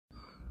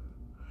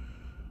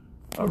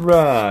All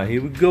right,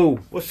 here we go.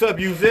 What's up,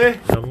 you there?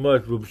 Not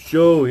much, Robert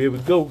Show. Here we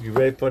go. You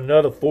ready for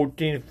another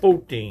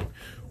 14-14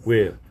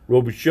 with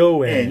Robert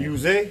Show And you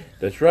there?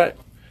 That's right.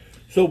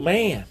 So,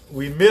 man,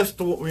 We missed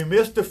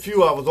a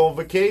few. I was on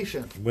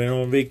vacation. went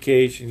on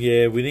vacation.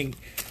 Yeah, we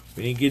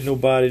didn't get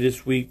nobody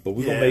this week, but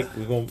we're Yeah.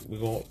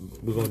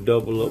 gonna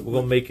double up. We're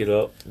gonna make it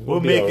up. We'll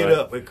make it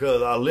up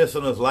because our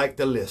listeners like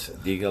to listen.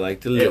 You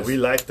like to And listen. we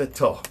like to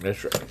talk.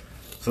 That's right.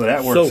 So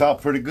that works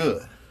out pretty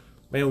good.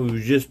 Man, we were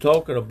just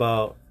talking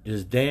about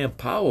this damn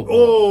Powerball.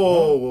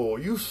 Oh,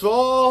 you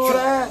saw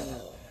that?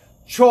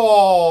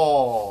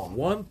 Chaw.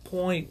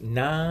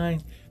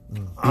 1.9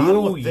 I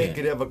don't think billion.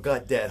 it ever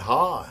got that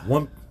high.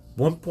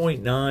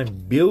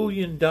 1.9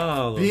 billion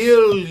dollars. $1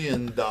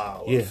 billion.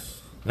 Yeah,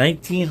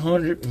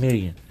 1,900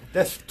 million.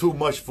 That's too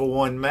much for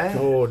one man.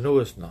 Oh no,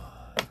 it's not.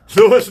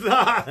 No, it's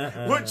not.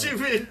 What you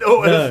mean?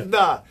 No, it's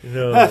not.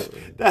 No,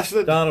 That's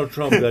a, Donald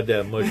Trump got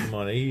that much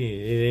money.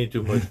 It ain't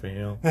too much for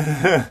him.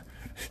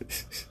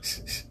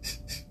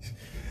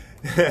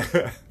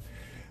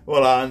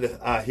 Well,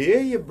 I hear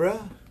you, bro.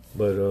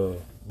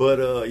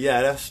 But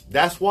Yeah,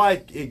 that's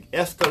why it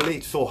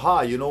escalates so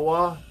high. You know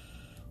why?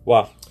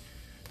 wow.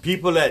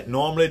 People that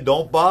normally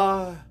don't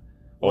buy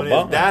when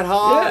Obama. it's that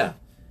high, Yeah.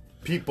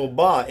 people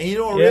buy, and you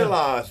don't Yeah.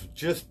 realize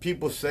just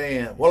people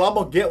saying, "Well, I'm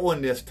gonna get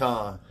one this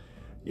time."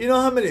 You know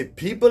how many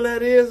people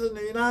that is in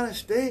the United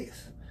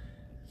States?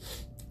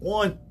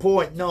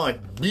 $1.9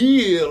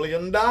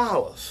 billion.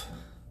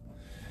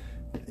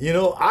 You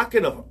know, I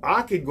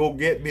could go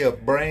get me a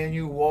brand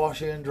new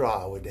washer and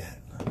dryer with that.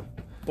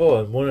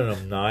 Boy, one of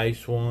them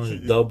nice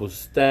ones, double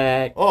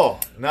stack, Oh,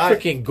 now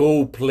freaking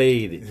gold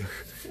plated.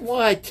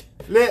 What?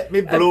 let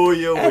me blow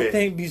you That away.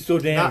 thing be so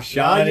damn Now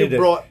shiny. you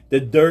brought- the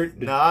dirt.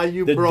 Now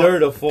you the brought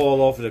dirt will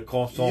fall off of the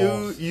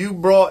consoles. you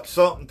brought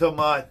something to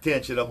my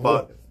attention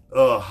about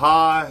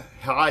high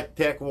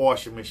tech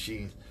washing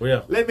machines.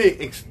 Yeah. Let me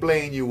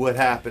explain you what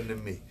happened to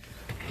me.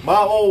 My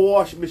old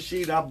washing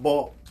machine I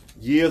bought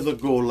years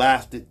ago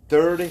lasted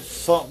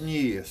 30-something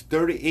years,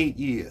 38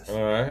 years.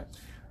 All right.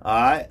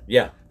 All right?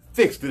 Yeah.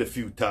 Fixed it a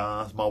few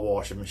times, my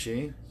washing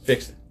machine.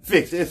 Fix it.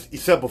 Fixed it.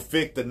 It's simple,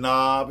 fix the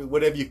knob,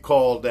 whatever you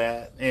call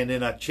that. And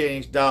then I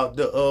changed out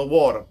the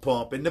water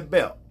pump and the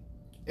belt.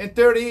 In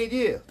 38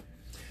 years.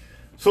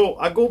 So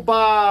I go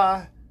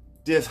buy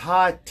this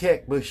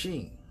high-tech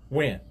machine.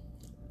 When?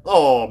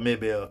 Oh,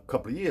 maybe a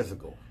couple of years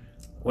ago.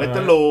 Went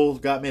to Lowe's,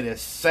 got me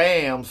this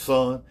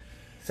Samsung.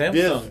 Samsung.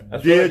 This That's what I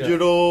got.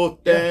 digital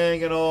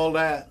thing and all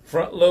that.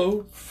 Front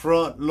load.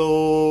 Front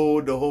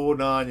load, the whole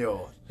 9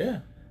 yards. Yeah.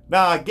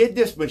 Now I get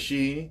this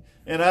machine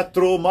and I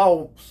throw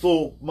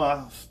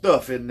my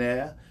stuff in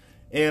there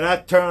and I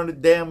turn the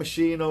damn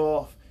machine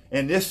off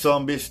and this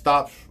sumbitch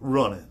stops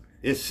running.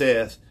 It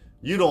says,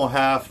 "You don't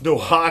have no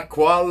high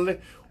quality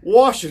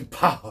washing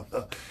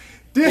powder.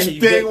 This Yeah,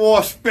 you thing get-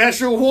 wants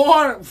special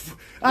water."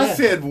 I Yeah,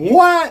 said,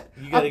 "What?"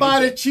 you gotta I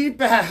buy get the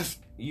cheap ass.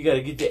 You got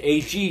to get the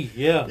HE.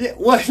 Yeah. Yeah,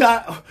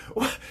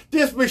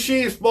 this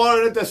machine's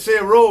smarter than to say,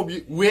 "Robe,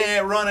 we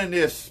ain't running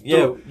this."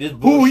 Yeah, this Who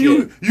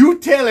bullshit. you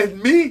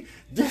telling me?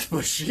 This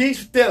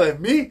machine's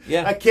telling me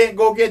Yeah. I can't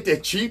go get the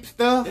cheap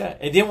stuff? Yeah.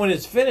 And then when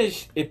it's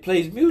finished, it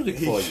plays music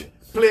for you.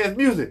 Plays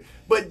music.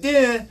 But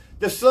then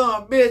the son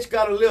of a bitch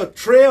got a little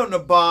tray on the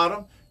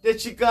bottom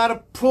that you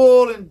gotta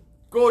pull and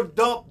go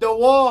dump the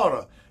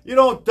water. You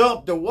don't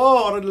dump the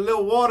water, the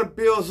little water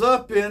builds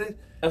up in it.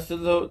 That's the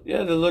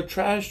little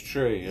trash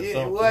tray or Yeah,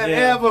 something.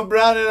 whatever,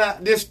 brother.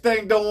 This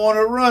thing don't want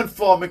to run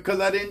for me because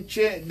I didn't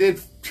check.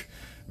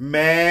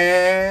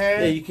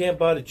 Man. Yeah, you can't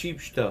buy the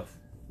cheap stuff.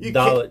 You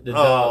Dollar can't- the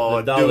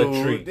Dollar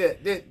dude, Tree.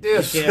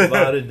 This, You can't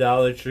buy the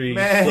Dollar Tree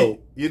man,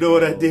 soap. you know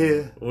what I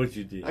did? What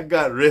you did? I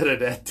got rid of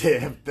that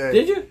damn thing.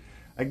 Did you?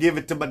 I give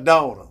it to my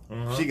daughter.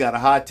 Uh-huh. She got a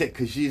high tech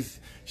because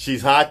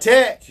she's high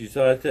tech She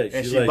saw that.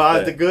 and She she like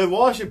buys that. the good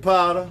washing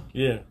powder.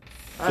 Yeah.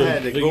 I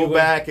had to so go you went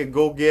back and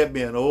go get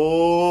me an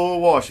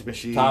old washing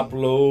machine. top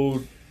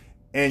load.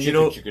 And Chicka,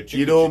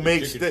 you know, chicka,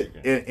 makes chicka, the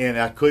chicka. and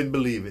I couldn't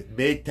believe it.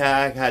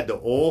 Maytag had the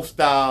old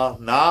style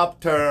knob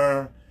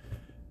turn.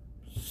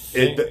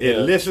 It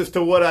listens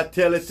to what I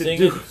tell it to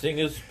do.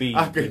 Sing speed.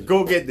 I could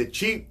go get the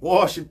cheap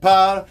washing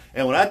powder,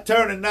 and when I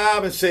turn the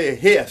knob and say,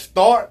 "Here,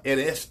 start," and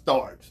it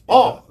starts.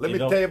 Oh, let me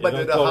tell you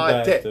about the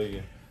high tech.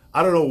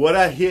 I don't know what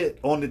I hit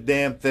on the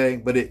damn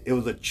thing, but it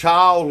was a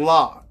child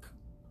lock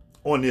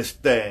on this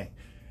thing,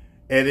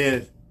 and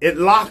then it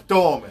locked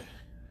on me,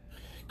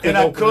 and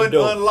I couldn't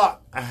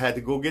unlock. I had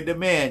to go get the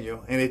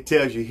manual, and it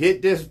tells you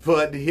hit this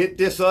button, hit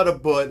this other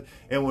button,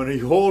 and when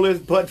you hold this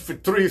button for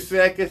 3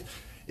 seconds,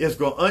 it's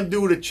gonna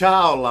undo the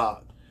child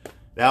lock.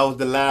 That was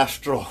the last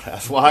straw.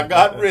 That's why I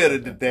got rid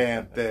of the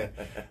damn thing.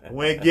 I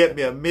went and get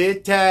me a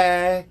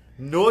mid-tag,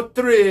 no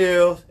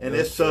thrills, and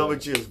this summer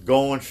just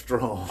going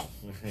strong.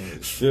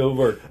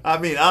 Silver. I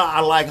mean, I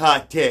like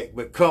high tech,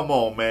 but come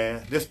on,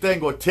 man. This thing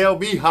gonna tell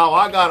me how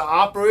I gotta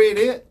operate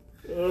it?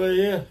 Oh,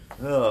 yeah.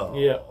 Oh,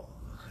 Yeah.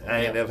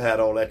 I ain't never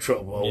had all that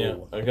trouble.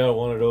 Yeah. I got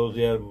one of those.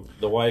 Yeah.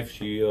 The wife,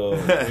 we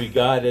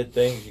got that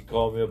thing. She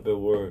called me up at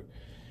work.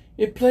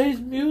 It plays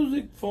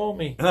music for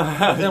me.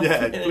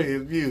 Yeah, it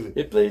plays music.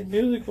 It plays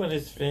music when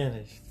it's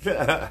finished.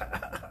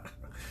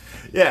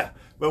 Yeah,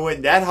 but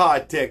when that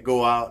hard tech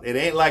go out, it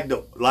ain't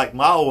like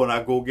my own.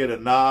 I go get a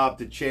knob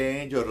to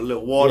change or the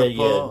little water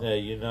pump. Yeah,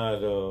 you're not.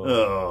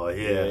 Oh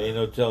yeah, ain't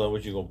no telling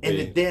what you're gonna pay. And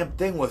the damn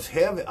thing was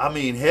heavy. I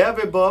mean,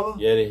 heavy, Bubba.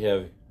 Yeah, they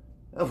heavy.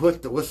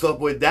 What's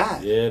up with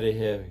that? Yeah, they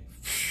heavy.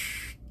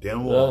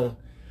 Damn old.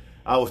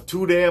 I was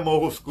too damn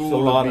old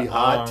school to be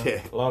high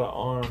tech. A lot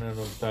of iron in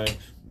them things.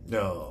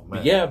 No, man.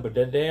 But yeah, but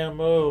that damn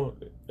the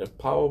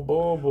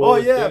Powerball. Boy, oh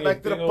yeah,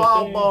 back to the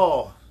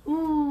Powerball.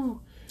 Ooh.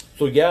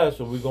 So yeah,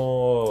 so we're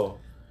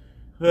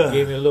gonna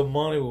give me a little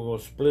money. We're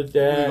gonna split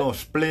that. We're gonna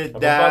split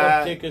I'm that. gonna buy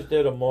them tickets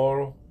there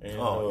tomorrow.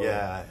 And,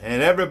 yeah,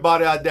 and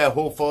everybody out there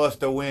hope for us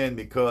to win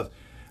because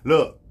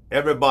look,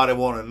 everybody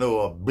want to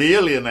know a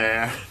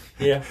billionaire.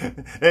 Yeah.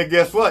 And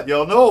guess what?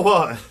 Y'all know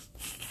one.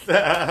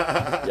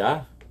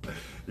 Yeah.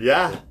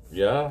 Yeah.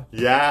 Yeah.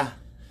 Yeah.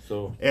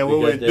 So and what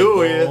we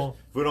do is,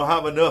 if we don't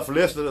have enough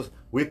listeners,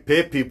 we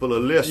pay people to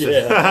listen.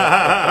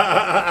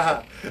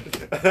 Yeah.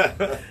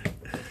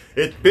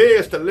 It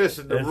pays to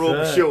listen to That's Room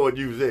right. Show and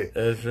you say.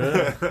 That's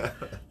right.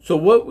 So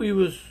what we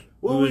was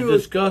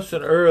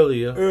discussing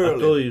earlier, I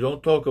told you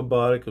don't talk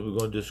about it because we're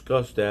going to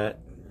discuss that.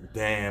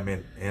 Damn,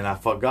 and I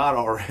forgot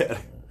already.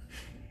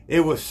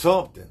 It was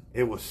something.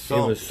 It was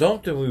something. It was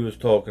something we was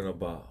talking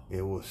about.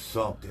 It was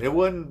something. It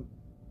wasn't.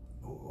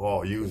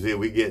 Oh, usually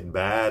we getting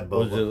bad,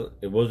 but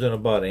it wasn't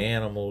about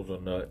animals or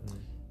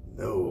nothing.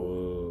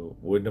 No.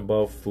 Wasn't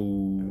about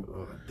food.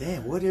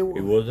 Damn, what it was?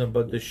 It wasn't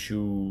about the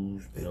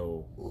shoes.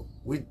 No.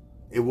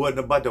 It wasn't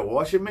about the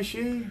washing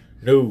machine?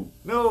 No.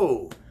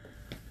 No.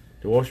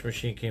 The washing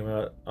machine came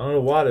out. I don't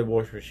know why the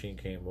washing machine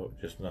came up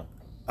just now.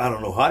 I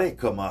don't know how they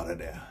come out of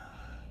there.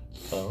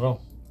 I don't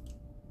know.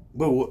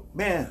 But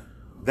man,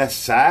 that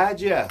side,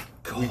 yeah.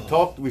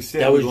 God. We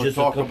said we were going to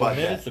talk about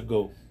that. That was just a couple minutes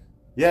ago.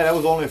 Yeah, that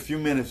was only a few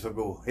minutes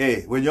ago.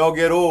 Hey, when y'all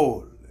get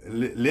old,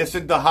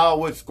 listen to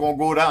how it's going to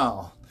go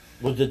down.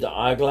 Was it the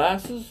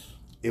eyeglasses?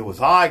 It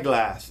was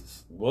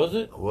eyeglasses. Was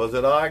it? Was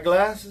it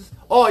eyeglasses?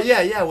 Oh,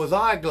 yeah, it was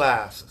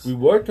eyeglasses. We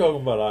were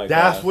talking about eyeglasses.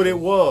 That's what it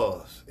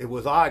was. It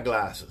was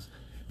eyeglasses.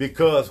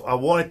 Because I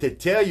wanted to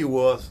tell you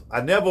was, I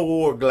never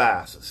wore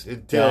glasses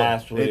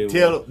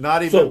until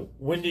not even. So,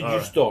 when did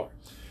you start?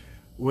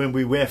 When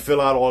we went fill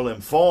out all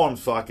them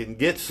forms so I can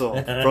get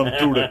some from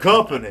through the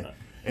company.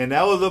 And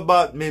that was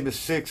about maybe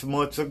 6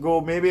 months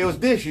ago. Maybe it was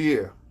this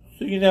year.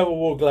 So you never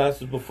wore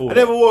glasses before? I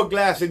never wore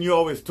glasses, and you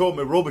always told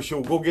me,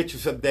 Robichaud, go get you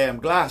some damn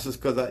glasses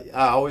because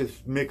I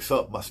always mix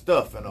up my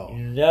stuff and all.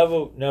 You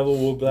never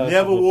wore glasses?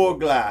 Never wore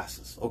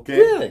glasses, okay?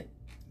 Really?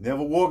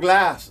 Never wore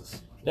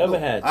glasses. Never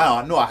had?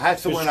 I had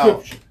some when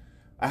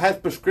I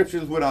had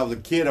prescriptions when I was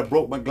a kid. I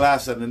broke my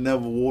glasses and I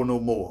never wore no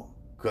more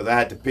because I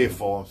had to pay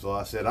for them. So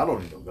I said, I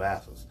don't need no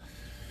glasses.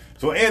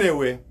 So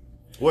anyway,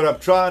 what I'm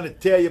trying to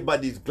tell you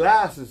about these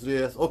glasses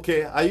is,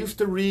 okay, I used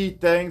to read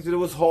things and it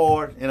was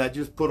hard, and I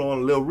just put on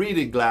a little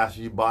reading glasses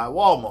you buy at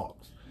Walmart.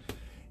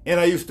 And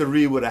I used to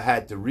read what I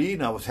had to read,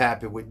 and I was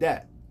happy with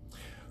that.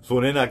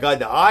 So then I got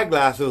the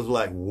eyeglasses, I was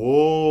like,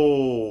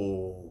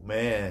 whoa,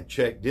 man,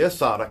 check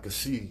this out. I could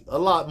see a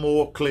lot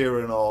more clear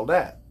and all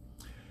that.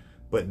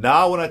 But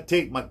now when I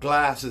take my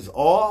glasses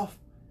off,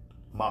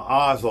 my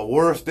eyes are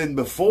worse than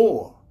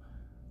before.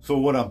 So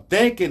what I'm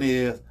thinking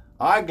is,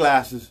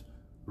 eyeglasses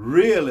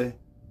really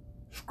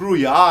screw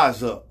your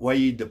eyes up while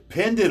you're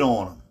dependent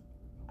on them,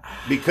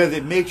 because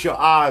it makes your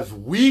eyes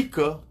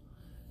weaker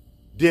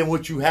than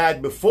what you had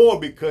before,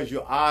 because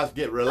your eyes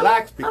get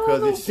relaxed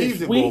because it's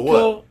seasonable.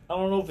 What? I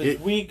don't know if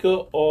it's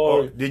weaker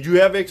or... Did you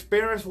ever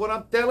experience what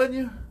I'm telling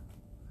you?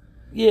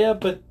 Yeah,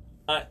 but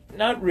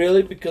not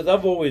really, because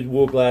I've always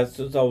wore glasses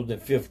since I was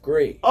in 5th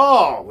grade.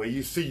 Oh, well,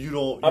 you see, you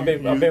don't... I've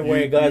been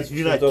wearing glasses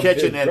You're not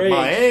catching at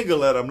my angle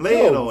that I'm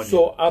laying on you.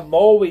 So I'm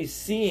always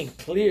seeing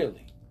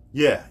clearly.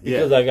 Yeah.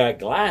 Because I got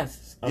glasses.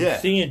 I'm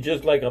seeing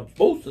just like I'm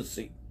supposed to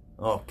see.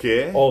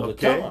 Okay. All the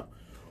time.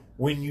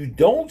 When you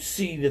don't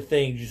see the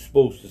things you're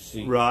supposed to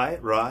see. Right.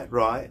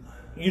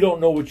 You don't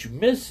know what you're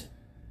missing.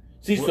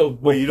 See, so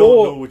before, you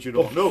don't know what you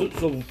don't know.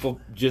 So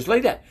just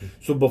like that.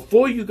 So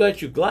before you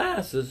got your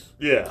glasses,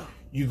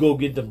 you go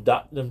get the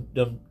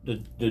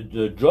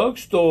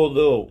drugstore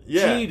little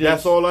cheaters.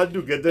 That's all I do.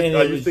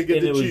 I used to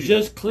get the cheaters. And it was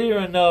just clear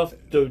enough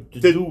to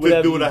do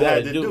whatever you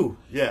got to do.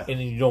 Yeah. And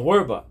then you don't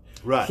worry about it.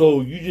 Right. So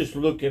you just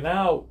looking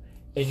out,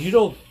 and you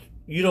don't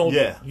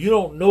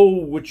know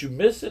what you're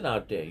missing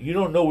out there. You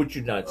don't know what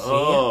you're not seeing.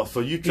 Oh,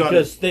 so you trying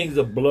because things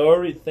are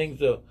blurry,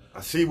 things are...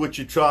 I see what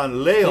you're trying to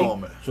lay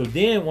on me. So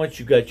then once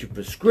you got your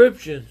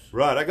prescriptions...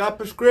 Right, I got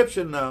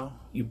prescription now.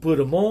 You put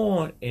them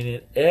on, and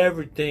then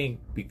everything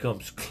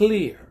becomes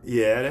clear.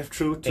 Yeah, that's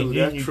true, too. And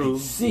then you can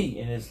see,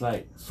 and it's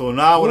like... So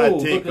now when I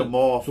take them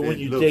off, so when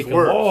you looks take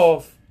worse. them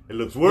off... It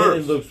looks worse. Then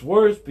it looks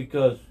worse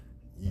because...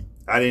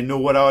 I didn't know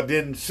what I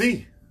didn't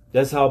see.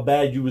 That's how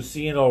bad you were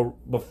seeing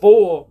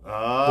before, but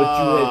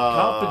you had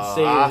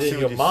compensated in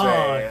your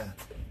mind.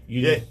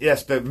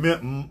 Yes, the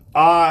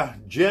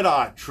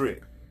Jedi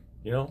trick.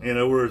 You know? In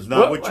other words,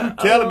 not what you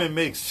tell them, it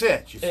makes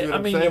sense. You see what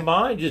I'm saying? Your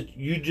mind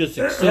just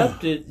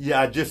accepted.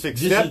 Yeah, I just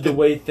accepted. This is the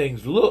way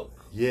things look.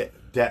 Yeah,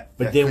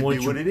 but then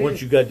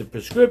once you got the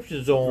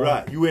prescriptions on,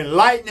 right? You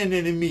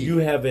enlightening me. You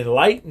have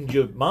enlightened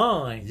your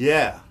mind.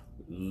 Yeah.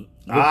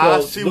 I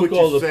see what you're saying. Look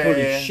all the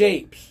pretty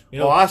shapes. You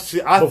know, I see.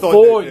 I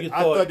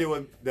thought they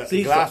were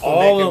the glass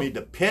was making me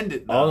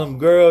dependent. Now. All them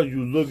girls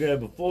you looking at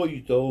before,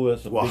 you thought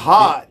that's a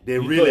hot.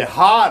 They're really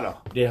hotter.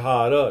 They're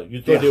hotter.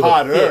 You thought they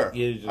hotter. Were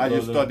thick. I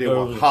just thought they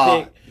were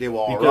hot. They were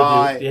all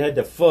right. They had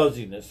the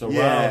fuzziness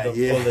around them.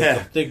 Yeah.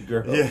 The thick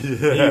girls.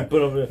 Yeah. You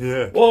put them in.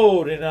 Yeah.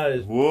 Whoa, they're not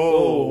as.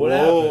 Whoa, what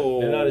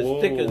happened? They're not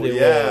as thick as they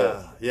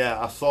were. Yeah.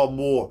 I saw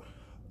more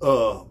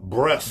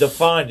breasts. The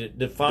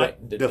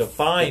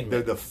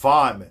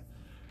definement.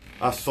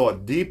 I saw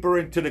deeper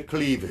into the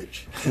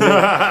cleavage. Without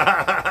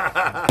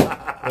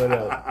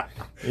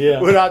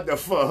the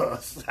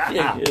fuzz.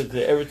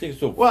 Everything's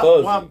so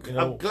fuzzy.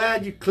 I'm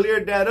glad you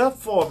cleared that up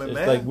for me, man.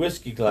 It's like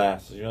whiskey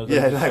glasses.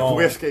 Like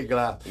whiskey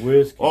glasses.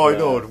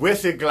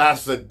 Whiskey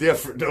glasses are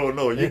different.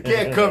 No, you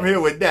can't come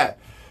here with that.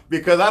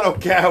 Because I don't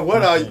care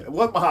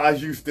what my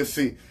eyes used to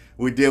see.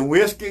 With them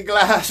whiskey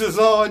glasses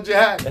on,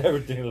 Jack.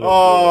 Everything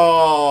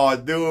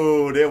looked good.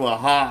 Dude, they were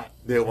hot.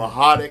 They were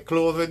hot at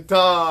closing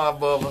time,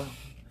 Bubba.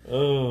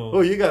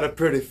 Oh, you got a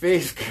pretty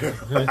face, girl.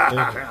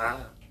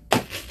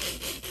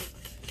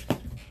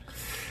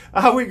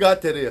 How we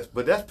got to this,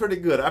 but that's pretty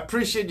good. I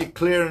appreciate you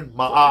clearing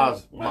my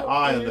eyes, my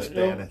eye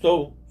understanding.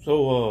 So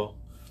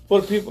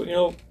for the people,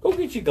 go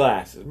get your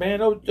glasses, man.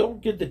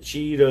 Don't get the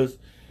cheetahs,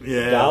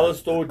 dollar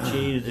store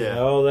cheetahs, and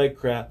all that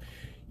crap.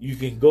 You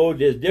can go.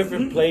 There's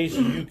different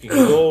places you can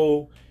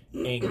go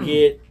and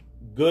get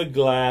good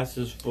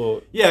glasses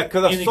for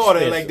because I saw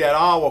that like that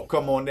owl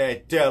come on there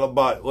and tell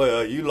about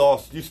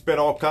you spent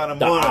all kind of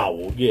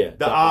money.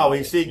 The owl.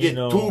 He said get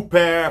 2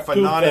 pair for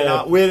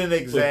 $99 with an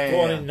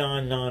exam.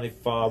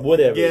 $29.95,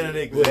 whatever. Get an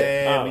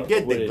exam and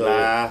get the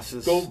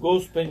glasses. Go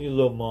spend your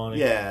little money.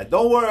 Yeah,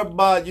 don't worry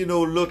about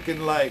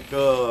looking like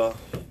the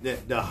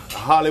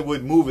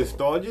Hollywood movie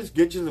star. Just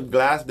get you some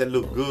glasses that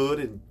look good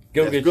and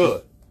that's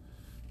good.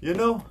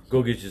 Go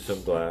get you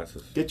some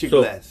glasses. Get your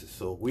glasses.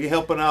 So we're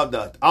helping out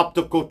the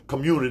optical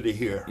community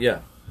here. Yeah.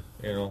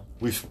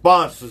 We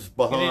sponsors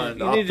behind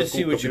the optical community. You need to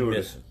see what you're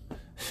missing.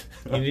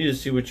 You need to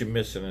see what you're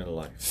missing in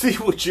life. See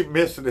what you're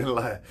missing in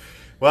life.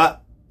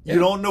 Well, you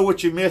don't know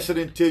what you're missing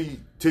until you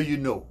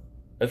know.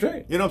 That's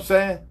right. You know what I'm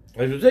saying?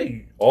 As I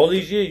say, all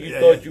these years you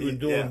thought you were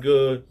doing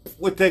good.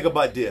 We'll think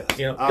about this.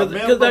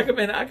 Because I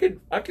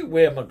could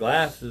wear my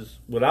glasses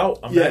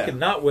without. I could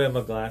not wear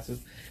my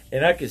glasses.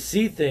 And I can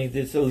see things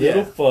that's a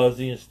little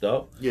fuzzy and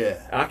stuff.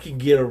 Yeah. I can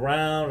get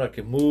around. I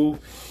can move.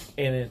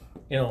 And,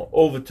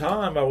 over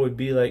time, I would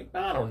be like,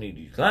 I don't need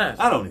these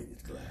glasses. I don't need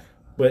these glasses.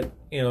 But,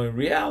 in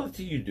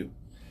reality, you do.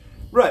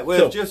 Right.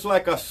 Well, just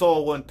like I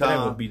saw one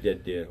time. That would be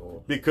that dead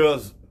horse.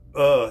 Because,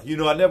 I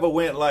never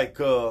went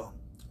to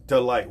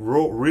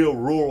real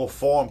rural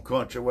farm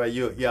country where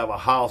you have a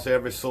house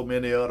every so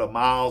many other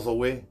miles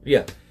away.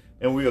 Yeah.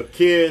 And we were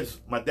kids.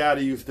 My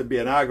daddy used to be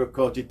an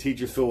agriculture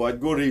teacher, so I'd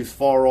go to these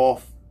far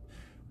off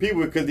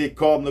people because they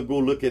call them to go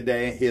look at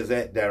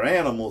their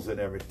animals and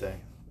everything.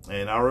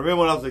 And I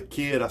remember when I was a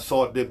kid, I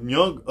saw them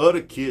young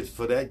other kids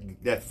for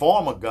that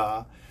farmer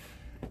guy.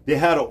 They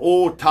had an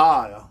old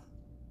tire,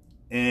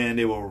 and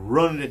they were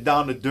running it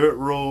down the dirt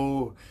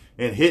road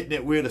and hitting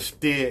it with a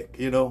stick,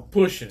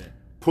 pushing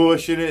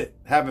it,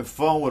 having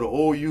fun with an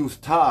old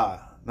used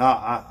tire.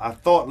 Now I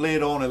thought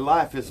later on in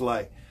life it's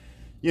like,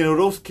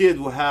 those kids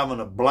were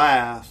having a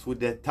blast with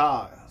their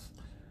tires.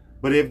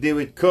 But if they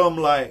would come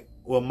my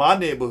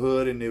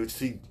neighborhood and they would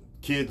see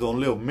kids on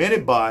little mini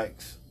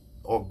bikes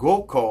or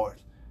go-karts,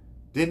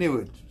 then they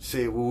would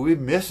say, well, we're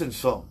missing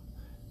something.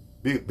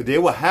 But they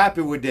were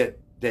happy with that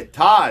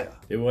tire.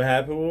 They were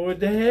happy with what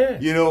they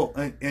had.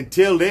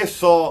 Until they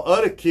saw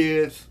other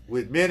kids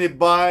with mini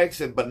bikes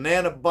and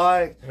banana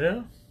bikes.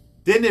 Yeah.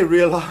 Then they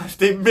realized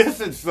they're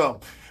missing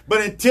something.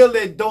 But until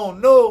they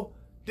don't know,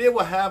 they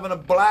were having a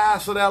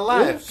blast of their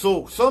life. Yeah.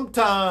 So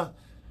sometimes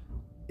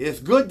it's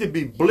good to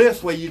be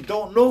blessed where you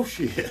don't know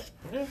shit.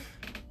 Yeah.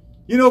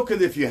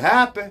 Because if you're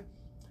happy,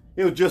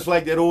 it was just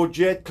like that old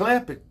Jed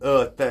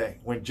Clampett thing.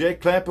 When Jed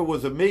Clampett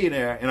was a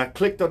millionaire, and I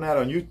clicked on that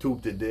on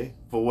YouTube today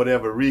for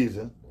whatever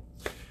reason.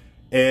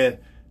 And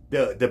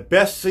the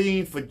best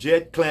scene for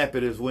Jed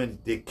Clampett is when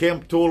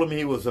Kim told him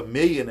he was a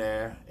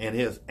millionaire, and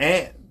his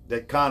aunt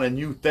that kind of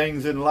knew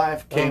things in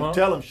life came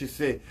tell him. He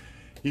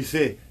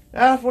said,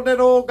 that's what that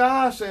old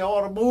guy said. I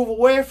ought to move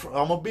away from.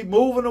 I'm gonna be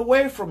moving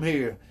away from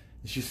here.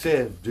 And she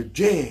said to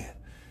Jed,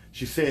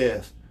 she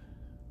says,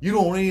 you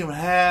don't even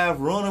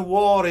have running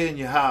water in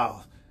your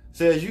house.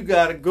 Says you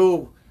got to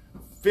go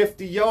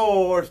 50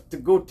 yards to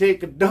go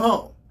take a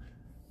dump.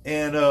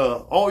 And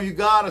all you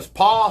got is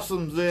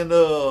possums and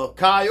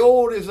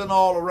coyotes and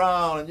all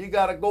around. And you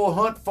got to go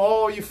hunt for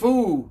all your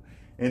food.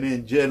 And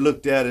then Jed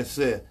looked at it and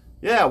said,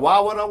 yeah, why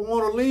would I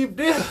want to leave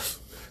this?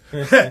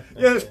 You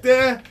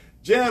understand?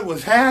 Jed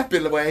was happy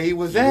the way he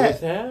was at. He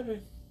was happy.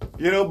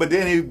 But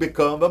then he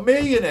become a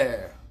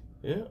millionaire.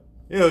 Yeah.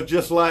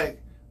 Just like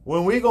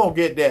when we gonna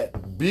get that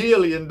 $1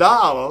 billion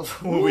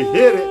when we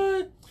hit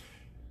it,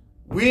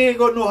 we ain't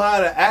gonna know how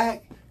to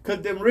act,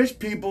 because them rich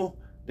people,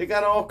 they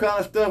got all kind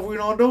of stuff we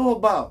don't know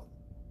about.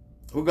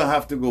 We're going to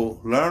have to go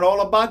learn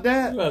all about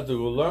that. You have to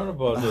go learn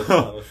about this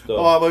kind of stuff.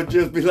 Or I'm going to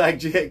just be like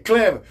Jed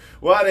Clever.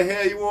 Why the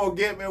hell you won't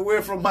get me away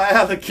from my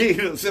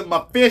alligators and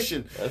my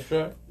fishing? That's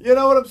right. You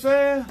know what I'm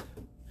saying?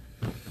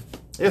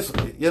 It's,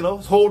 you know,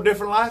 it's a whole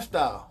different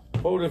lifestyle.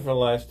 Whole different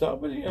lifestyle,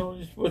 but you know,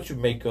 it's what you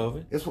make of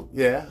it. It's,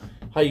 yeah.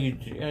 How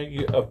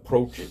you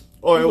approach it.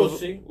 We'll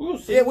see.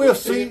 Yeah, we'll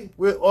see.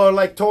 Or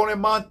like Tony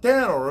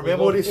Montana.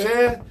 Remember what he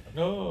said?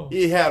 No.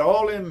 He had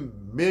all them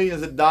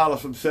millions of dollars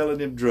from selling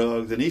them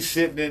drugs, and he's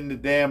sitting in the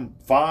damn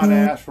fine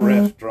ass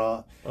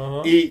restaurant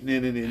eating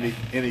it,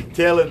 and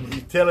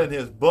he's telling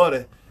his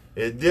buddy,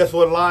 "Is this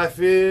what life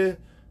is?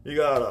 You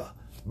got a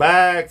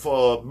bag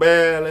for a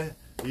belly,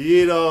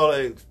 you eat all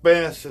the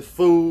expensive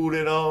food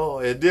and all.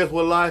 Is this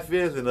what life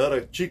is?" And the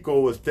other Chico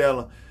was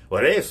telling him,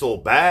 "Well, it ain't so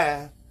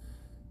bad."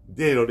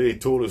 They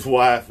told his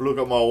wife, "Look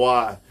at my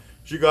wife.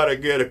 She got to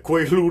get a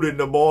Quaalude in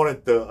the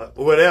morning to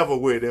whatever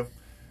with him."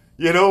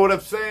 You know what I'm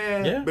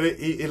saying? Yeah. But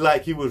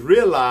he was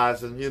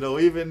realizing, you know,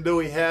 even though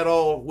he had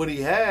all what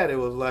he had, it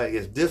was like,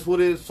 is this what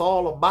it's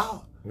all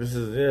about? Is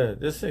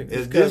this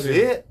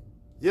it?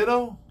 You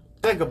know?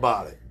 Think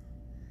about it.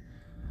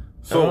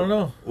 So, I don't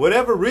know.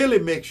 Whatever really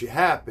makes you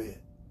happy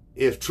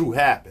is true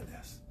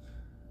happiness.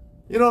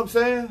 You know what I'm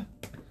saying?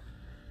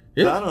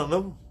 Yeah. I don't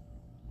know.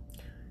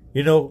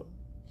 You know,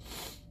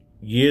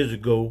 years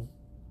ago,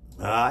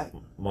 all right,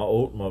 my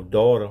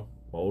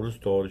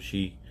oldest daughter,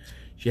 she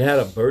had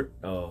a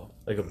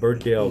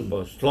birthday of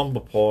a slumber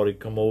party.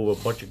 Come over,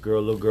 a bunch of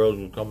little girls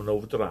were coming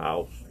over to the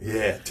house.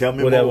 Yeah, tell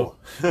me whatever.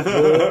 More.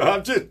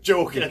 I'm just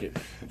joking.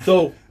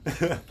 So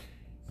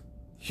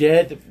she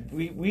had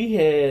we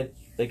had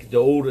like the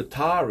old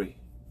Atari.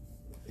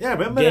 Yeah, I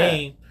remember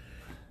game,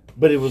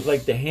 but it was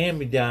like the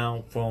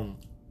hand-me-down from.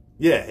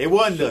 Yeah, it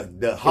wasn't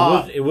the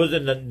hot. It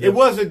wasn't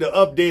the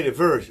updated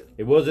version.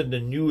 It wasn't the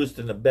newest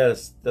and the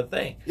best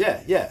thing.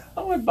 Yeah.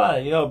 I went by,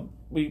 you know,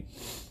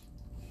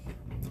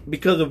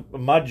 because of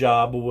my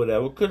job or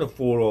whatever, couldn't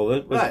afford all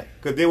this. Right,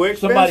 because they were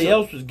expensive. Somebody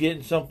else was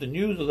getting something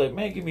new. I was like,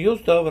 "Man, give me your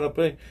stuff,"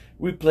 and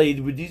we played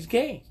with these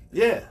games.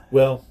 Yeah.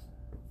 Well,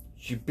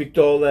 she picked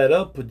all that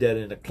up, put that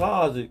in the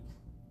closet.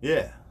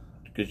 Yeah.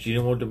 Because she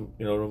didn't want the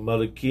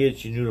mother kids.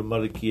 She knew the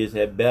mother kids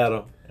had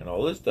better and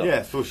all this stuff.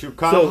 Yeah, so she was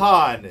kind of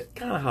hiding it.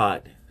 Kind of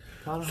hiding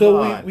it.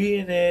 So we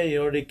in there,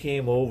 you know, they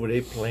came over,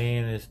 they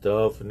playing and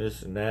stuff and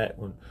this and that.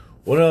 When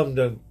one of them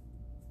done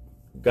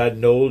got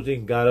nosy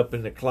and got up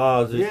in the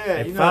closet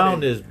and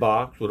found this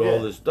box with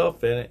all this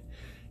stuff in it.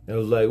 And it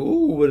was like,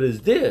 "Ooh, what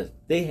is this?"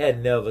 They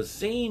had never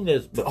seen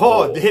this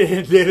before. Oh,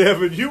 they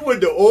never knew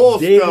what the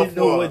old stuff was. They didn't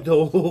know what the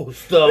old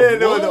stuff was. They didn't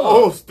know what the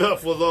old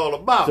stuff was all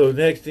about. So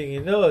next thing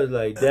you know, it's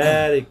like,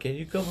 "Daddy, can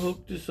you come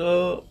hook this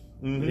up?"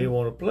 They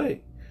want to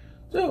play.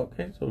 So,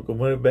 okay. So we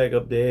went back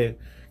up there,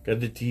 got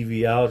the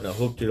TV out, and I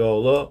hooked it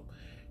all up.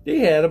 They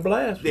had a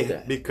blast with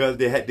that. Because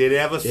they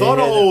never saw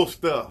the old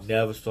stuff.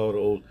 Never saw the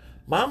old.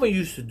 Mama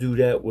used to do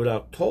that with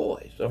our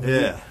toys. I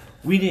mean,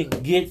 we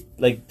didn't get,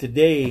 like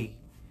today,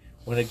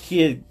 when a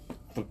kid,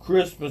 for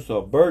Christmas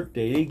or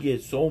birthday, they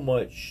get so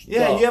much stuff.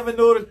 Yeah, you ever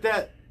noticed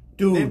that?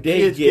 Dude,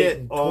 they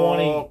get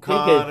 20. They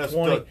get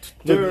 20. Look,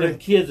 them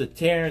kids are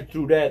tearing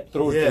through that,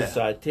 throw it to the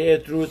side. Tear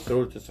through it,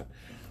 throw it to the side.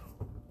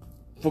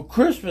 For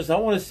Christmas, I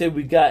want to say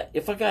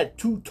if I got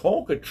 2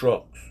 Tonka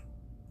trucks.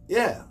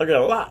 Yeah. I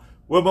got a lot.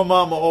 Well, my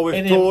mama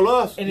always told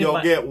us,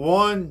 you'll get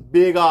one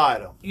big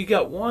item. You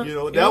got one. You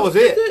know, that was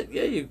it.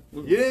 Yeah, you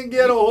didn't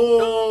get a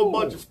whole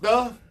bunch of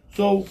stuff.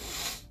 So,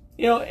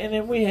 you know, and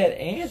then we had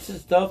ants and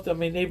stuff. I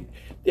mean,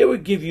 they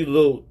would give you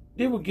little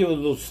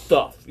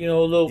stuff, you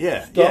know, a little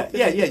stuff.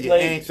 Yeah, your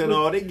ants and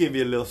all, they give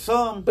you a little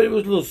something. But it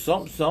was a little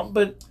something.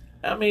 But,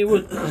 I mean, it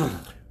was,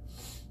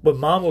 but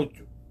Mama,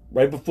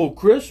 right before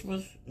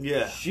Christmas,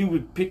 she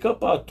would pick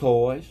up our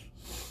toys,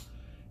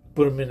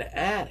 put them in the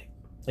attic.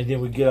 And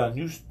then we get our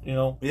new, you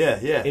know. Yeah.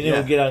 And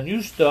then we get our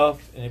new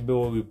stuff, and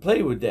then we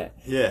play with that.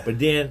 Yeah. But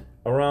then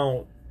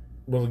around,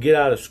 when we get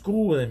out of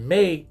school in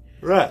May,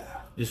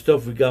 the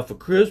stuff we got for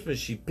Christmas,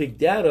 she picked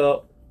that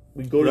up.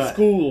 We go to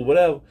school or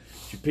whatever.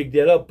 She picked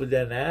that up, put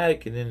that in the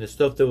attic, and then the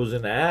stuff that was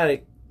in the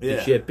attic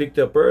that she had picked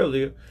up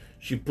earlier,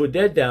 she put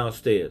that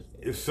downstairs.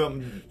 It's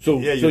something. So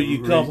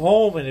you come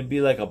home and it'd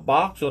be like a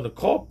box on the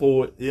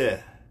carport.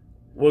 Yeah.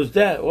 What's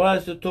that? Well,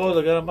 that's the toys.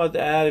 I got them out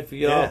the attic for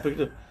y'all.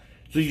 Picked up.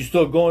 So you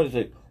start going and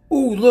say,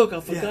 "Ooh, look,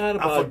 I forgot about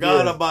that. I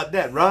forgot about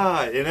that."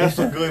 Right. And that's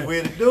a good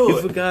way to do it.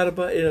 You forgot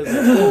about it. Like,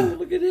 "Oh,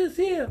 look at this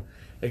here.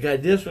 I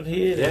got this one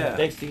here." Yeah. And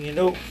next thing you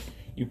know,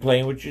 you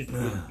playing with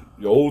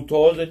your old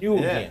toys and new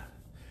again.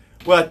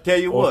 Well, I tell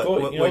you what.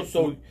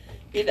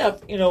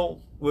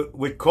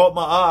 What caught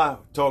my eye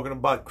talking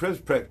about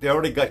Christmas, they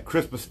already got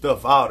Christmas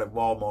stuff out at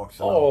Walmart.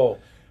 So. Oh,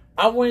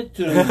 I went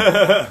to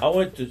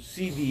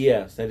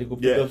CVS. I had to go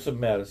pick up some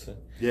medicine.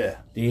 Yeah.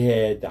 They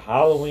had the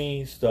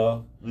Halloween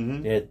stuff.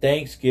 They had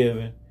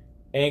Thanksgiving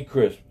and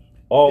Christmas.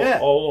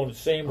 All on the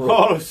same row.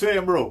 All on the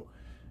same row.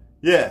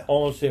 Yeah.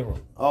 All in the same row.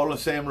 All in the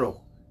same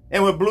row.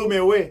 And what blew me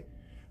away,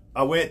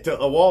 I went to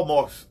a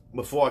Walmart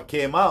before I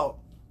came out,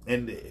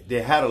 and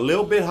they had a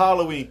little bit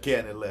Halloween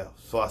candy left.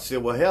 So I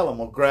said, well, hell, I'm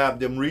going to grab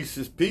them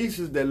Reese's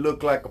Pieces that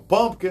look like a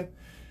pumpkin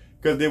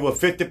because they were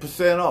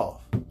 50%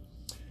 off.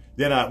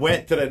 Then I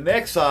went to the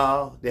next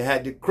aisle. They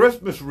had the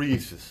Christmas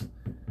Reese's.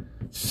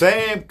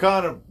 Same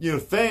kind of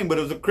thing, but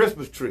it was a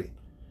Christmas tree.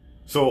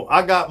 So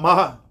I got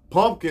my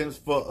pumpkins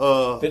for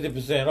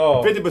 50%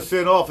 off.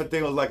 50% off. I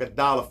think it was like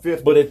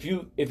 $1.50. But if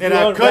you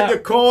I cut the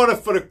corner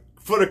for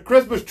the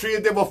Christmas tree,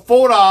 they were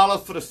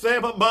 $4 for the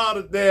same amount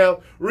of damn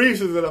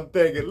Reese's. And I'm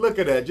thinking, look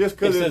at that, just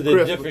because it's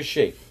Christmas. Different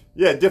shape.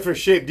 Yeah, different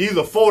shape. These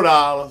are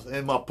 $4,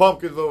 and my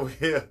pumpkins over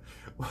here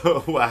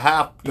were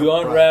half. You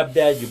unwrap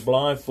that, you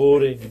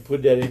blindfold it, you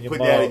put that in your mouth.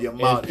 Put that in your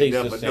mouth. And it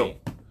tastes the same.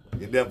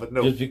 You never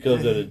know. Just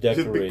because of the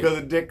decoration. Just because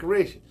of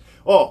decoration.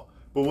 Oh,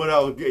 but what I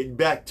was getting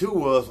back to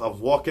was I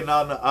was walking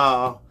down the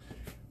aisle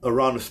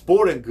around the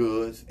sporting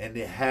goods, and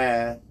they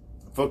had,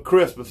 for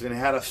Christmas, and they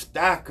had a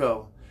stack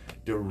of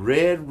the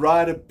Red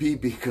Ryder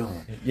BB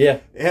gun.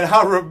 Yeah. And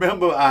I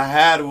remember I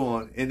had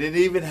one, and they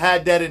even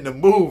had that in the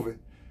movie.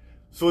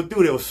 So,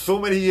 dude, it was so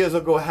many years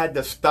ago, I had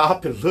to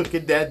stop and look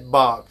at that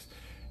box.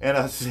 And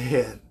I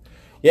said,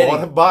 I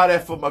want to buy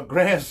that for my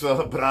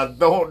grandson, but I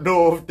don't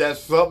know if that's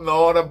something I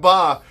ought to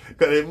buy,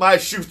 because it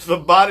might shoot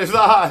somebody's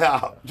eye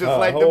out, just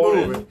like the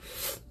movie.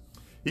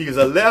 He's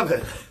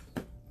 11.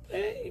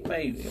 He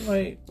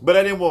might. But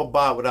I didn't want to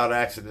buy it without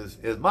asking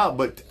his mom.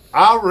 But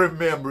I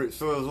remember it,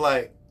 so it was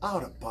like, I ought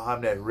to buy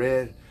him that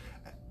Red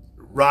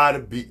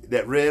Ryder,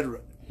 that red.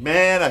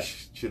 Man, I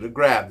should have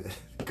grabbed it.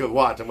 Because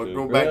watch, I'm going to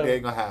go back there,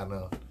 ain't going to have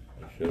none.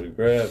 Should have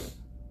grabbed it.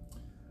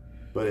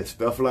 But it's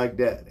stuff like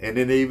that. And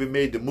then they even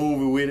made the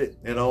movie with it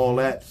and all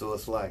that. So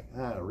it's like,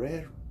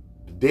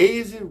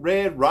 Daisy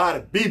Red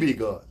Ryder BB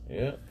gun.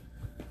 Yeah.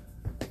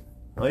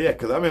 Oh, yeah,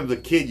 because I remember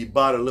the kid, you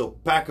bought a little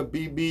pack of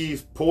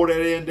BBs, pour that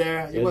in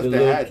there. You must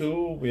have had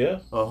tube, yeah.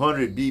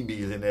 100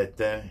 BBs in that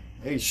thing.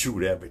 They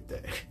shoot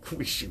everything.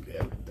 We shoot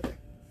everything.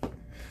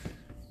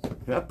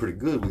 I'm pretty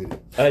good with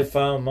it. I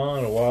found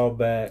mine a while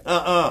back.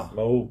 My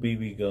old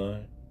BB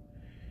gun.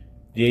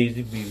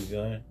 Daisy BB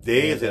gun.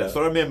 Daisy. That's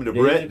what I remember.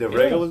 The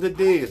regular was the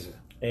Daisy.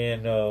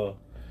 And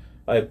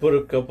I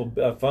put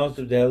I found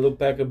some, they had a little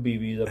pack of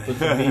BBs. I put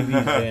some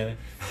BBs in it.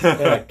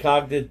 And I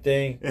cocked that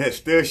thing. And it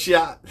still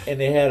shot. And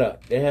they had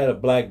a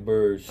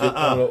blackbird sitting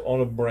on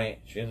a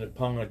branch in the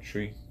pine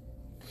tree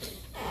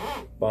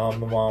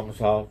behind my mom's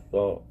house.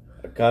 So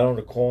I got on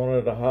the corner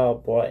of the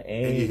house, boy,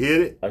 and you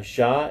hit it? I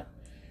shot.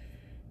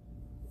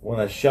 When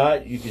I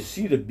shot, you could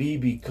see the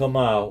BB come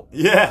out.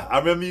 Yeah, I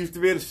remember you used to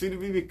be able to see the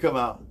BB come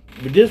out.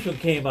 But this one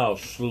came out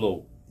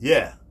slow.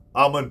 Yeah.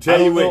 I'm going to tell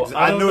you,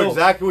 I know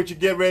exactly what you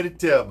get ready to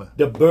tell me.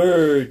 The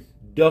bird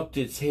ducked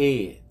its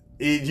head.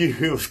 He knew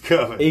it was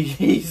coming.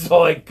 He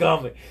saw it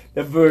coming.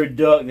 The bird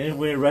ducked and it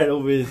went right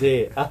over his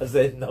head. I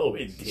said, no,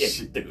 it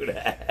didn't do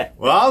that.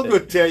 Well, I was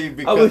going to tell you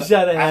because I wish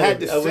I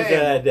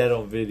had that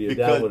on video.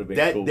 That would have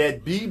been cool.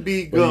 That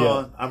BB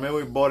gun, I remember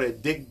we bought it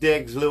at Dick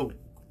Degg's little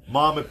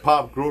mom and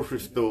pop grocery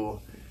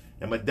store.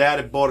 And my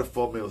daddy bought it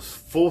for me. It was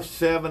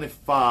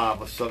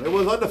 $4.75 or something. It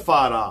was under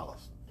 $5.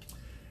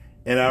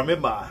 And I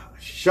remember I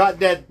shot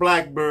that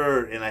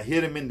blackbird and I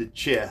hit him in the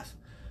chest.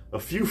 A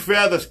few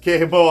feathers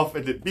came off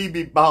and the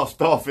BB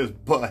bounced off his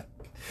butt.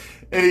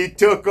 And he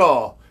took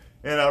off.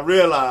 And I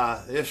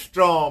realized it's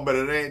strong, but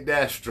it ain't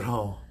that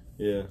strong.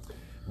 Yeah.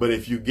 But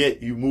if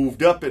you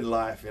moved up in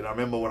life, and I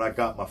remember when I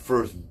got my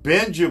first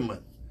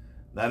Benjamin.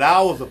 Now that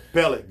was a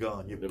pellet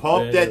gun. You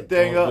pump that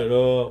thing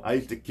up. I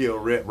used to kill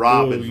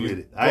robins with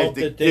it. I used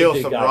to kill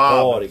some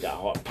robins. It got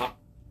hard. Pop.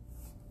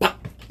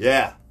 Pop.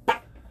 Yeah.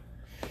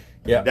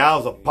 Yeah. That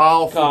was a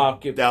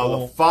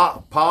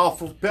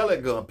powerful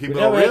pellet gun.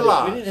 People don't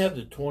realize. We didn't have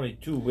the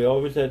 22. We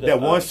always had that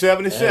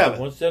 177.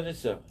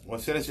 177.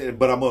 177.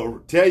 But I'm going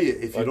to tell you,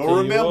 if you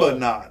don't remember or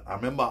not, I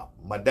remember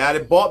my daddy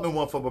bought me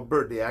one for my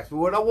birthday. Asked me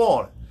what I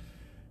wanted.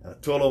 And I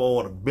told him I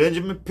want a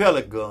Benjamin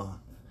pellet gun.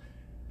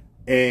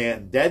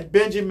 And that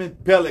Benjamin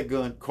pellet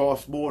gun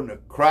cost more than a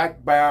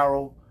crack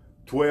barrel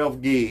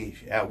 12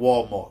 gauge at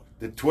Walmart.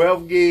 The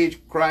 12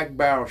 gauge crack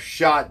barrel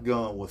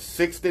shotgun was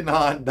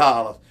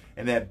 $69.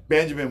 And that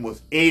Benjamin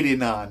was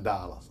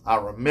 $89. I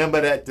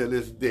remember that to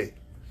this day.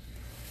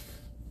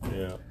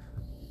 Yeah.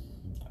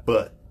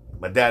 But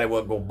my daddy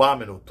wasn't going to buy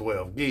me no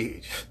 12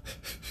 gauge.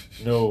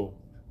 No.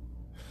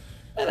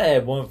 And I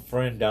had one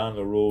friend down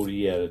the road,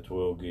 he had a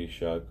 12 gauge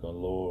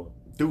shotgun, Lord.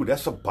 Dude,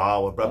 that's some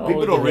power, bro.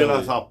 People don't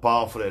realize how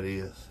powerful that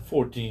is.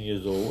 14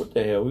 years old. What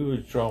the hell? We was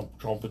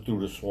tromping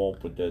through the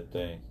swamp with that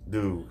thing.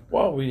 Dude.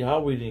 How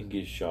we didn't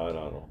get shot,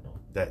 I don't know.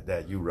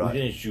 That you right.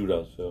 We didn't shoot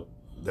ourselves.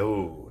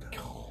 Dude.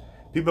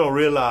 People don't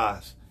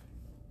realize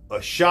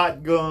a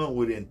shotgun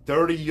within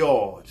 30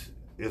 yards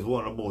is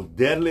one of the most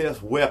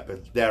deadliest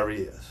weapons there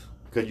is.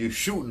 Because you're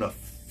shooting a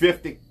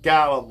 50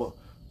 caliber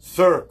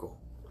circle.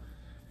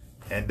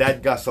 And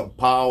that got some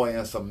power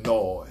and some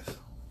noise.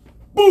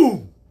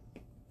 Boom!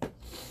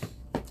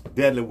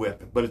 Deadly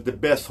weapon. But it's the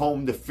best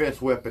home defense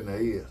weapon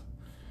there is.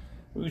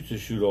 We used to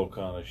shoot all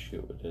kind of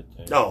shit with that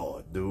thing.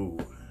 Oh,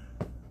 dude.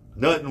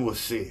 Nothing was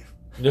safe.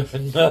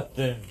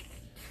 Nothing.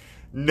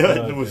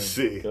 Nothing was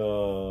safe.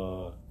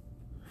 God.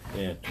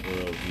 Yeah,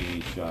 12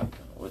 gauge shotgun.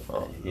 What the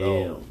hell?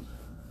 Lord.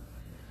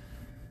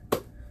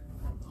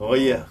 Oh,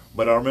 yeah.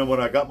 But I remember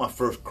when I got my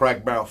first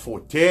crack barrel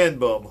 410,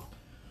 Bubba.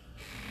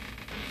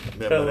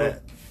 Remember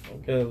that?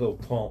 Got a little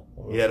pump.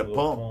 You had a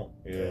pump?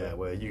 Yeah,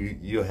 well,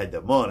 you had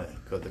the money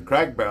because the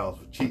crack barrels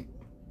were cheap.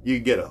 You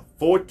could get a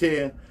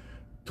 410,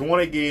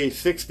 20 gauge,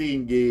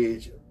 16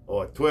 gauge,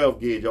 or 12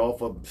 gauge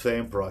off of the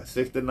same price,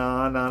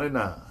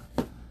 $69.99.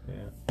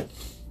 Yeah.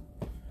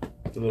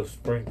 The little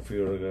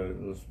Springfield, I got a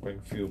little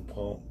Springfield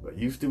pump. But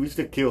we used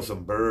to kill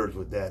some birds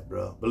with that,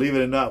 bro. Believe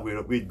it or not,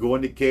 we'd go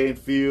into cane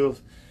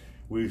fields,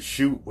 we'd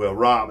shoot,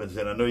 robins,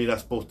 and I know you're not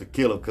supposed to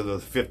kill them because it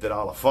was a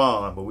 $50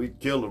 fine, but we'd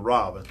kill the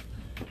robins.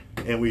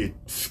 And we'd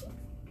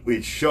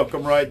shuck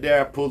them right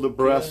there, pull the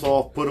breasts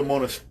off, put them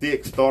on a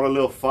stick, start a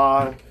little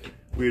fire.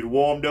 We'd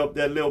warmed up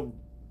that little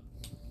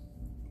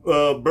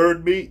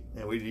bird meat,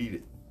 and we'd eat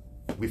it.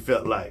 We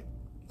felt like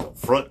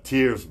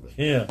frontiersmen.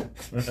 Yeah.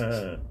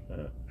 And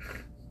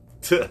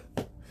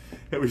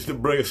we used to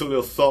bring us a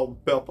little salt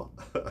and pepper.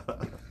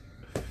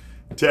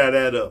 Tear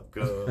that up,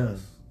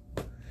 cuz.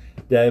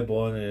 Daddy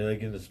boy,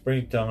 like in the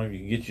springtime, you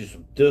can get you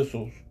some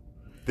thistles.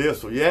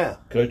 Thistle, yeah.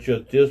 Cut your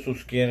thistle,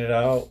 skin it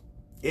out.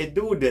 And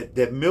dude,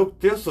 that milk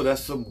thistle,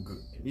 that's some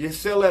good. You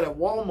sell that at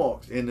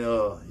Walmart, and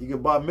you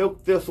can buy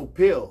milk thistle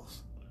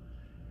pills.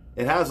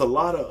 It has a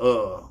lot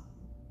of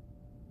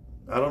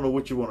I don't know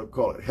what you want to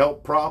call it,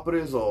 health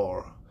properties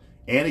or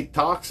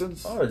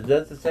antitoxins. Oh, is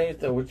that the same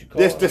thing? What you call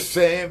it? That's the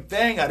same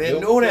thing. I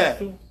didn't know that.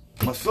 Thistle?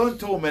 My son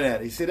told me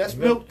that. He said that's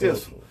milk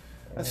thistle.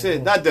 I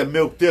said not the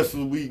milk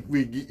thistle you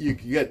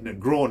can get and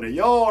grow in the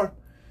yard.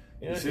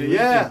 Yeah, said,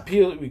 yeah.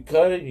 We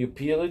cut it, and you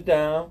peel it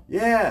down.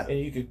 Yeah. And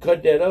you could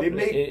cut that up. They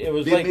make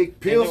it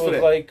pills for was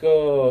that. like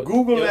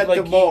Google that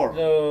like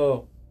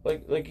tomorrow.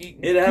 Like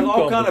eating it has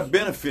cucumbers. all kind of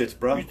benefits,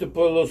 bro. You used to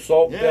put a little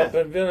salt, pepper,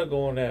 and vinegar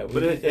on that.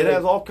 But it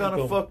has all kind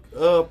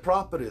of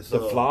properties. The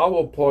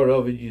flour part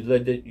of it, you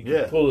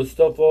can pull the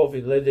stuff off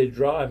and let it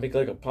dry and make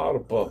like a powder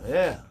puff.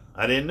 Yeah.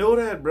 I didn't know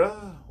that,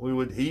 bro. We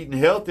were eating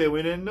healthy.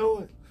 We didn't know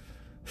it.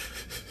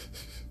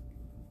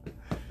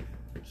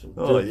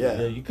 Oh,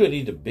 yeah. You couldn't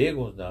eat the big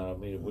ones now. I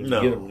mean, when you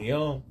get them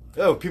young.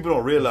 Oh, people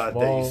don't realize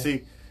that. You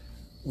see,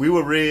 we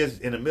were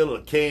raised in the middle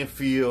of a cane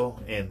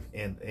field, and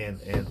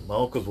my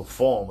uncles were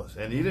farmers.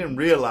 And you didn't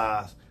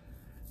realize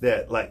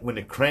that, like, when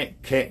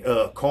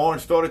the corn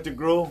started to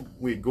grow,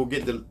 we'd go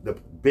get the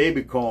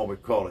baby corn, we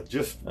call it,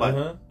 just like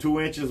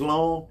 2 inches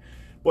long.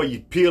 Boy,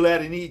 you peel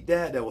that and eat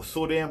that. That was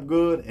so damn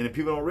good. And if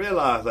people don't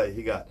realize, like,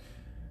 you got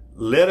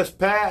lettuce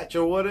patch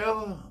or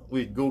whatever,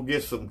 we'd go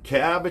get some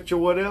cabbage or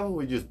whatever,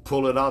 we just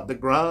pull it out the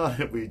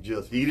ground and we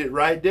just eat it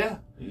right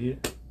there. Yeah.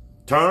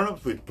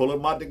 Turnips, we'd pull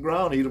them out the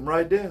ground, eat them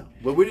right there.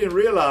 But we didn't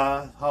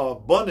realize how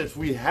abundance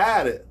we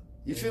had it.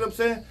 You see what I'm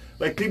saying?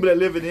 Like people that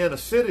live in the inner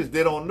cities,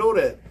 they don't know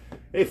that,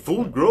 hey,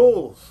 food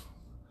grows.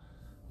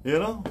 You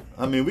know?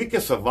 I mean, we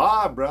can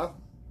survive, bro.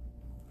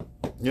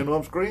 You know what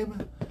I'm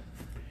screaming?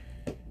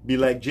 Be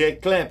like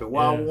Jack Clampett.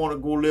 Why I want to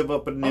go live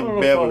up in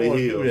them Beverly Hills?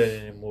 I don't do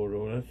that anymore,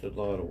 though. That's a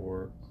lot of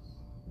work.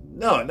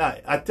 No,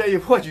 I tell you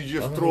what, you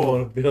just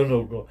throw.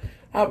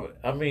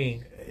 I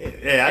mean,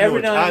 yeah,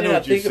 every now and then I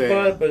think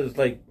about it, but it's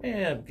like,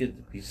 man, I'm getting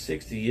to be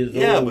 60 years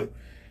old.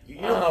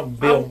 But I'm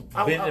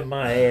bending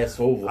my ass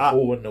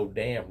over no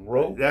damn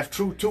rope. That's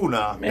true too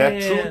now.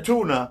 That's true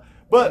too now.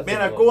 But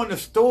man, I go in the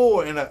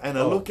store and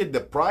I look at the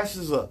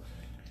prices of.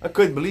 I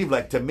couldn't believe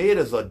like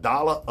tomatoes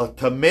 $1 a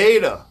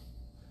tomato.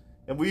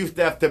 And we used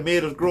to have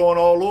tomatoes growing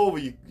all over.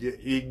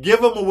 You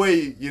give them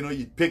away. You know,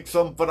 you pick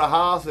some for the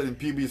house, and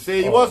people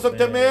say, "You want some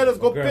tomatoes?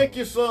 Go pick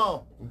you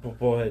some."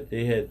 Before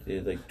they had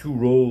like two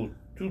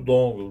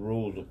long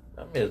rows of.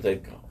 I mean, it's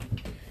like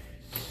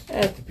it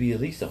had to be at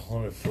least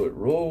 100-foot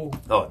row.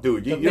 Oh,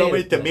 dude, you know how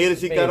many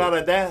tomatoes he got out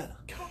of that?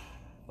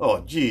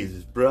 Oh,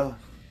 Jesus, bro,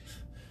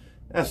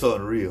 that's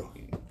unreal.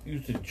 You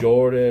used to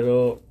jar that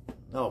up.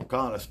 All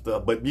kind of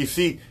stuff. But you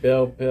see,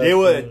 they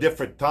were at a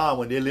different time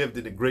when they lived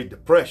in the Great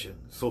Depression.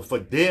 So for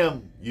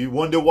them, you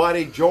wonder why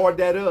they jarred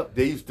that up.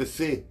 They used to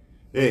say,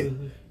 hey,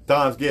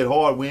 times get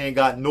hard, we ain't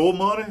got no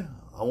money.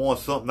 I want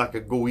something I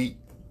could go eat.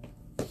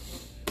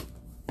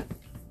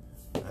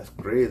 That's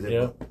crazy.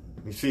 Yeah.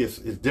 You see, it's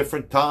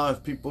different times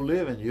people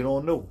live in. You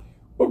don't know.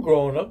 We're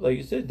growing up, like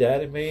you said,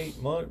 Daddy made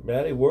money.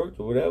 Daddy worked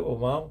or whatever.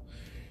 Mom,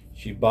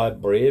 she'd buy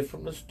bread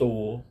from the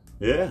store.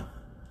 Yeah.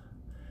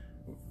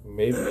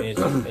 Maybe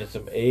and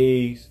some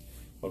eggs.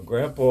 My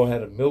grandpa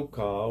had a milk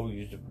cow. We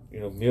used to,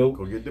 milk.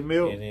 Go get the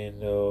milk. And then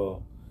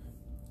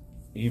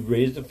he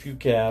raised a few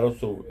cattle.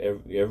 So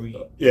every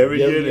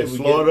year they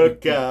slaughter a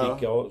cow.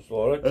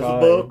 Slaughter a cow.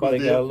 Everybody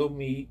got a little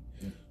meat.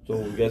 So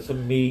we got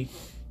some meat.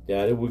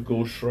 Daddy would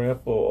go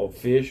shrimp or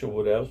fish or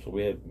whatever. So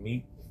we had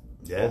meat.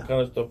 Yeah. All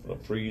kind of stuff in the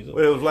freezer.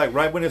 Well, it was like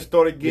right when it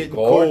started getting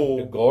cold.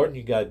 The garden,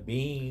 you got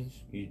beans.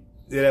 She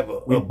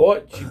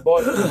bought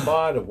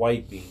the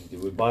white beans.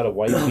 We buy the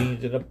white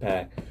beans in a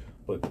pack.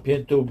 But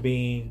pinto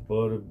beans,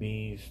 butter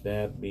beans,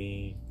 snap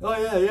beans. Oh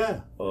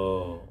yeah.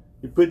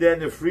 You put that in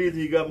the freezer.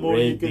 You got more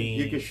you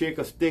can shake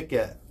a stick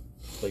at.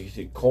 Like you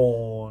said,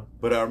 corn.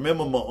 But I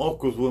remember my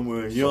uncles when we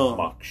were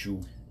young.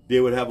 They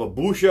would have a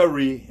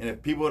boucherie, and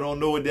if people don't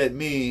know what that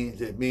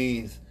means, it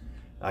means,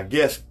 I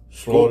guess,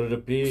 slaughter the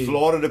pig.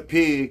 Slaughter the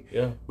pig.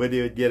 Yeah. But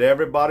they would get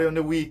everybody on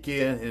the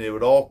weekend, and they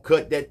would all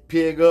cut that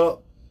pig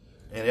up,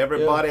 and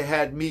everybody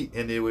had meat,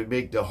 and they would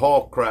make the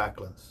hog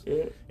cracklings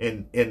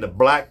in the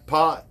black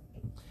pot.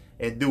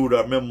 And dude,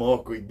 I remember my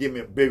uncle would give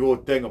me a big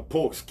old thing of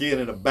pork skin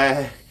in a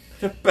bag.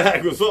 The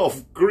bag was all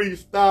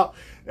greased out,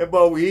 and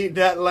boy, we eating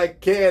that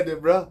like candy,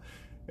 bro.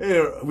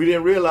 And we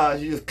didn't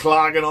realize you was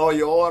clogging all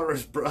your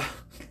arteries, bro.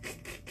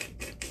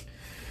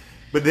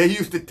 But they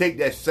used to take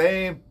that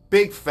same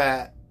big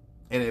fat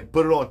and they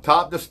put it on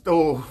top of the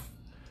stove,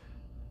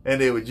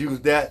 and they would use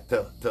that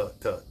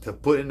to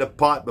put in the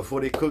pot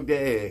before they cooked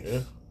their eggs.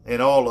 Yeah.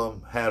 And all of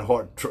them had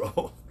heart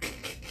trouble.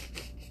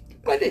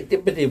 But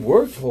they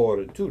worked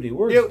harder too. They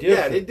worked different.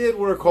 Yeah, they did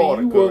work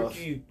harder.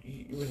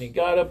 When they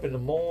got up in the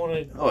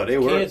morning, they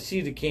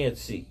worked. Can't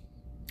see.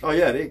 Oh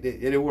yeah,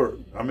 they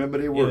worked. I remember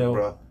they worked,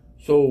 bro.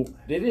 So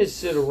they didn't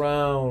sit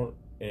around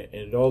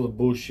and all the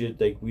bullshit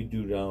like we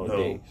do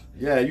nowadays.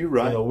 No. Yeah, you're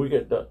right. You know, we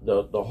got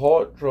the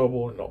heart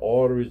trouble and the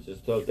arteries and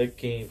stuff that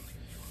came,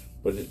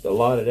 but a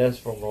lot of that's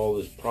from all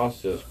this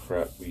processed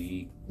crap we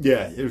eat.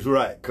 Yeah, it was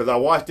right. Because I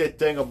watched that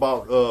thing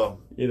about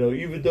you know,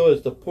 even though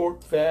it's the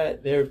pork fat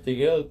and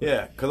everything else.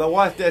 Yeah, because I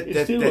watched that.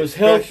 It still was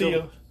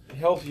healthier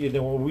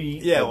than what we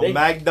eat. Yeah, on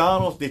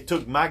McDonald's, they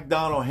took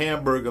McDonald's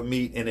hamburger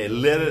meat and they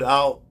let it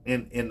out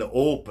in the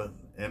open,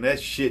 and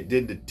that shit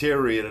didn't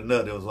deteriorate or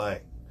nothing. It was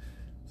like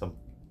some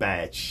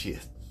bad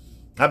shit.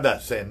 I'm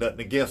not saying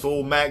nothing against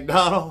old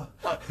McDonald's.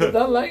 But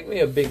I like me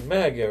a Big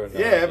Mac every now and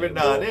then. Yeah, every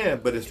now and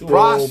then, but it's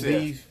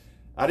processed.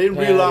 I didn't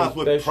realize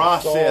what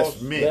processed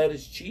sauce, meant.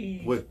 Lettuce,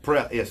 cheese.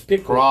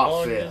 It's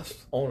processed.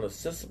 On a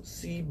sesame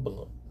seed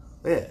bun.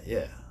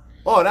 Yeah.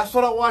 Oh, that's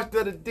what I watched the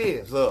other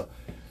day. So,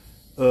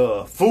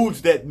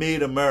 foods that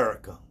made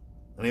America.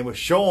 And they were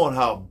showing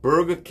how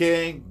Burger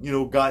King,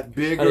 got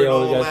bigger and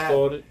all that.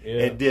 Started.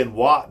 Yeah. And then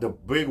the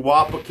big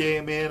Whopper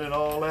came in and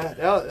all that.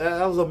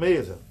 That was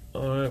amazing.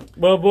 All right.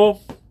 Well, Bo.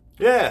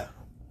 Yeah.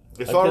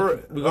 It's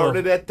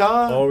already that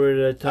time.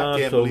 Already that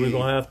time, so we're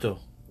going to have to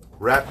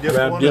wrap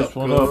this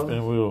one up,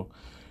 and we'll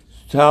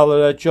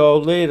holler at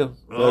y'all later.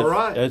 All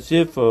right. That's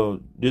it for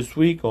this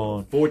week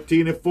on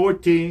 14 and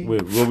 14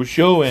 with Robert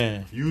Show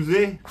and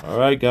Yuzi. All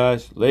right,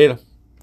 guys. Later.